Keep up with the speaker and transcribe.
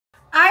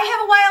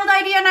have a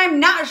wild idea and I'm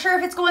not sure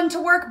if it's going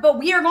to work, but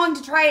we are going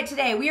to try it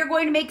today. We are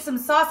going to make some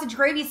sausage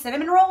gravy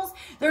cinnamon rolls.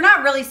 They're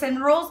not really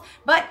cinnamon rolls,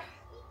 but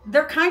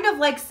they're kind of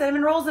like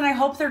cinnamon rolls and I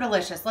hope they're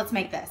delicious. Let's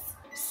make this.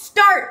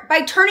 Start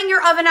by turning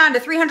your oven on to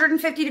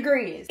 350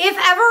 degrees. If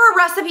ever a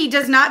recipe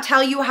does not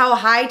tell you how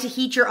high to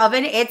heat your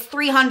oven, it's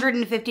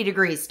 350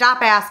 degrees.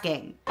 Stop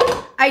asking.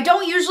 I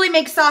don't usually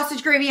make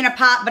sausage gravy in a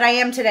pot, but I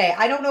am today.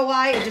 I don't know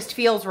why, it just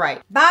feels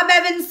right. Bob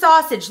Evans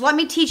sausage. Let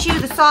me teach you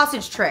the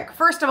sausage trick.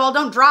 First of all,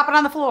 don't drop it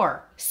on the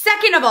floor.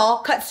 Second of all,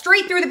 cut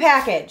straight through the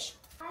package.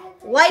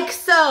 Like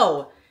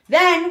so.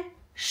 Then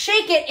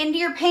shake it into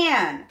your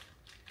pan.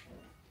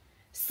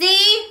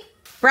 See?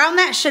 Brown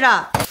that shit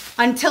up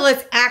until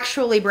it's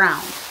actually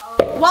brown.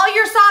 While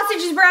your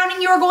sausage is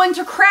browning, you are going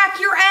to crack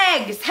your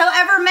eggs,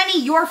 however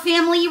many your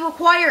family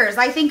requires.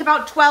 I think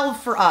about 12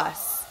 for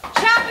us.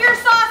 Chop your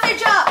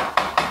sausage up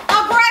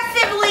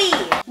aggressively.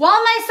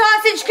 While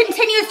my sausage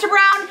continues to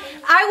brown,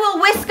 I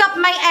will whisk up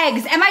my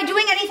eggs. Am I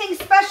doing anything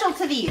special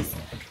to these?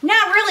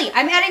 Not really.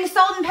 I'm adding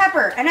salt and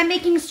pepper and I'm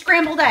making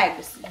scrambled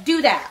eggs.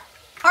 Do that.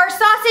 Our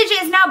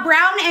sausage is now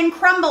brown and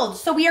crumbled,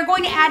 so we are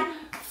going to add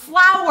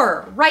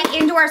flour right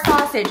into our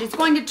sausage. It's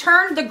going to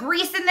turn the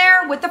grease in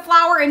there with the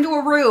flour into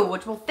a roux,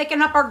 which will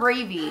thicken up our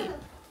gravy.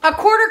 A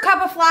 1/4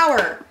 cup of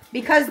flour,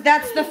 because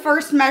that's the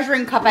first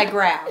measuring cup I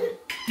grabbed.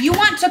 You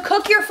want to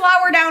cook your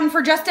flour down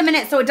for just a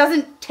minute so it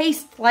doesn't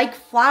taste like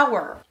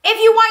flour. If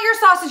you want your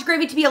sausage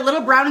gravy to be a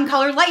little brown in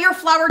color, let your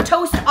flour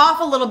toast off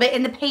a little bit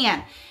in the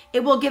pan.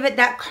 It will give it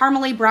that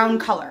caramely brown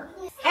color.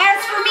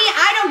 As for me,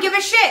 I don't give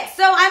a shit,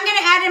 so I'm gonna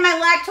add in my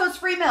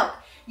lactose-free milk.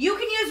 You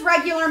can use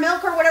regular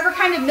milk or whatever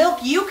kind of milk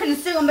you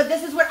consume, but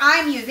this is what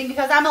I'm using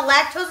because I'm a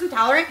lactose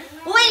intolerant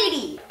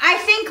lady. I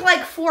think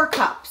like 4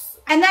 cups.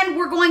 And then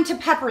we're going to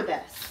pepper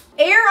this.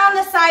 Err on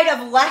the side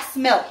of less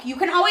milk. You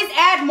can always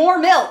add more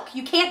milk.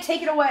 You can't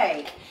take it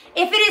away.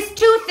 If it is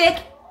too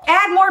thick,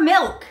 add more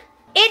milk.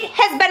 It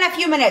has been a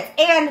few minutes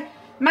and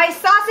my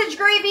sausage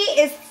gravy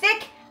is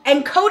thick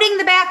and coating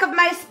the back of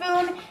my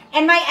spoon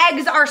and my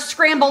eggs are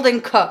scrambled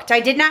and cooked.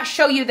 I did not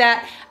show you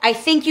that. I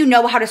think you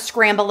know how to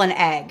scramble an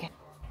egg.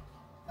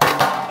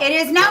 It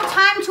is now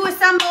time to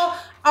assemble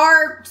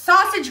our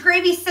sausage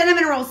gravy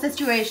cinnamon roll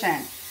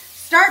situation.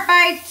 Start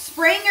by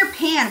spraying your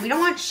pan. We don't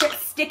want shit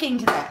sticking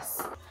to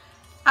this.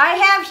 I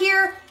have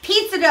here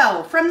pizza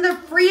dough from the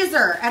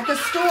freezer at the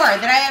store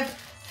that I have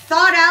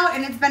thawed out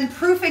and it's been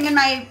proofing in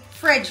my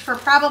fridge for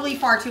probably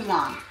far too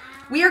long.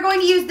 We are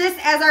going to use this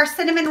as our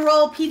cinnamon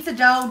roll pizza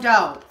dough.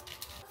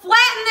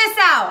 Flatten this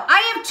out.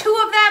 I have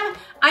 2 of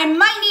them. I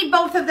might need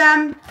both of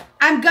them.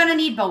 I'm gonna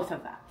need both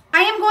of them.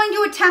 I am going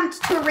to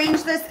attempt to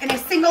arrange this in a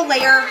single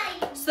layer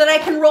so that I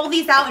can roll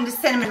these out into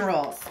cinnamon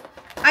rolls.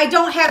 I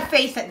don't have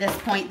faith at this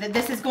point that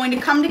this is going to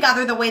come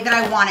together the way that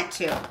I want it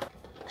to.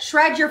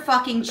 Shred your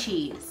fucking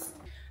cheese.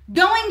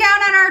 Going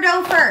down on our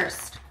dough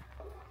first,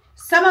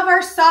 some of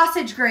our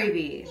sausage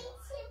gravy.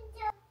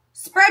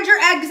 Spread your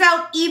eggs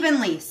out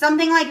evenly,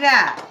 something like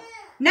that.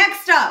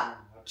 Next up,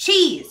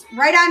 cheese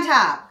right on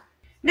top.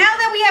 Now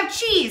that we have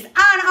cheese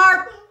on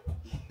our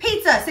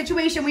pizza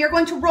situation, we are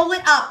going to roll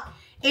it up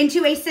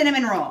into a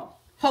cinnamon roll,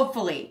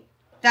 hopefully.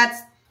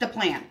 That's the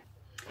plan.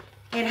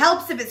 It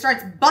helps if it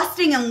starts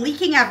busting and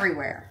leaking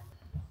everywhere.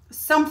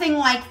 Something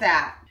like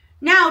that.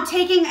 Now,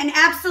 taking an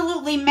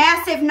absolutely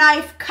massive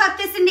knife, cut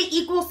this into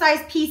equal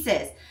sized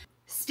pieces.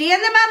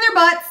 Stand them on their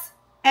butts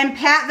and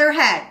pat their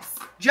heads,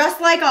 just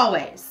like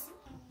always.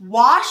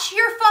 Wash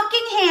your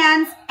fucking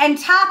hands and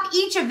top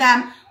each of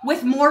them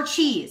with more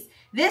cheese.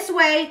 This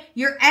way,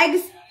 your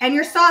eggs and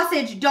your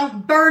sausage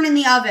don't burn in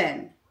the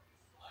oven.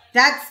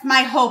 That's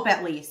my hope,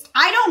 at least.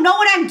 I don't know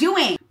what I'm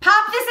doing.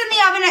 Pop this in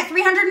the oven at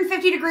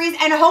 350 degrees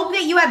and hope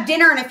that you have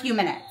dinner in a few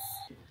minutes.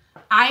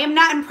 I am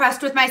not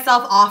impressed with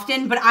myself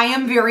often, but I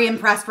am very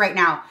impressed right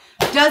now.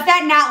 Does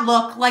that not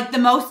look like the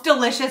most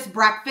delicious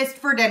breakfast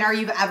for dinner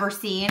you've ever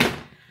seen?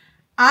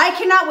 I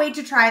cannot wait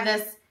to try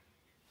this.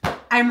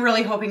 I'm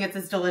really hoping it's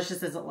as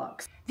delicious as it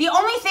looks. The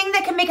only thing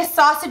that can make a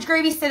sausage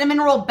gravy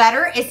cinnamon roll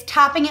better is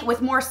topping it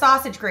with more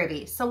sausage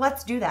gravy. So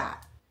let's do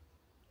that.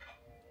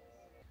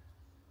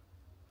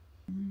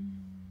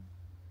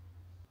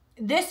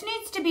 This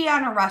needs to be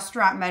on a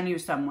restaurant menu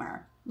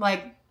somewhere.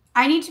 Like,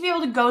 I need to be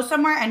able to go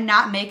somewhere and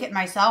not make it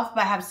myself,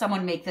 but have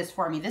someone make this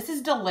for me. This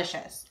is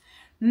delicious.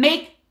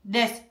 Make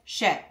this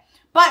shit.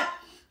 But,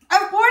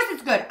 of course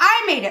it's good.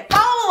 I made it.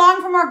 Follow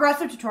along for more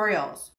aggressive tutorials.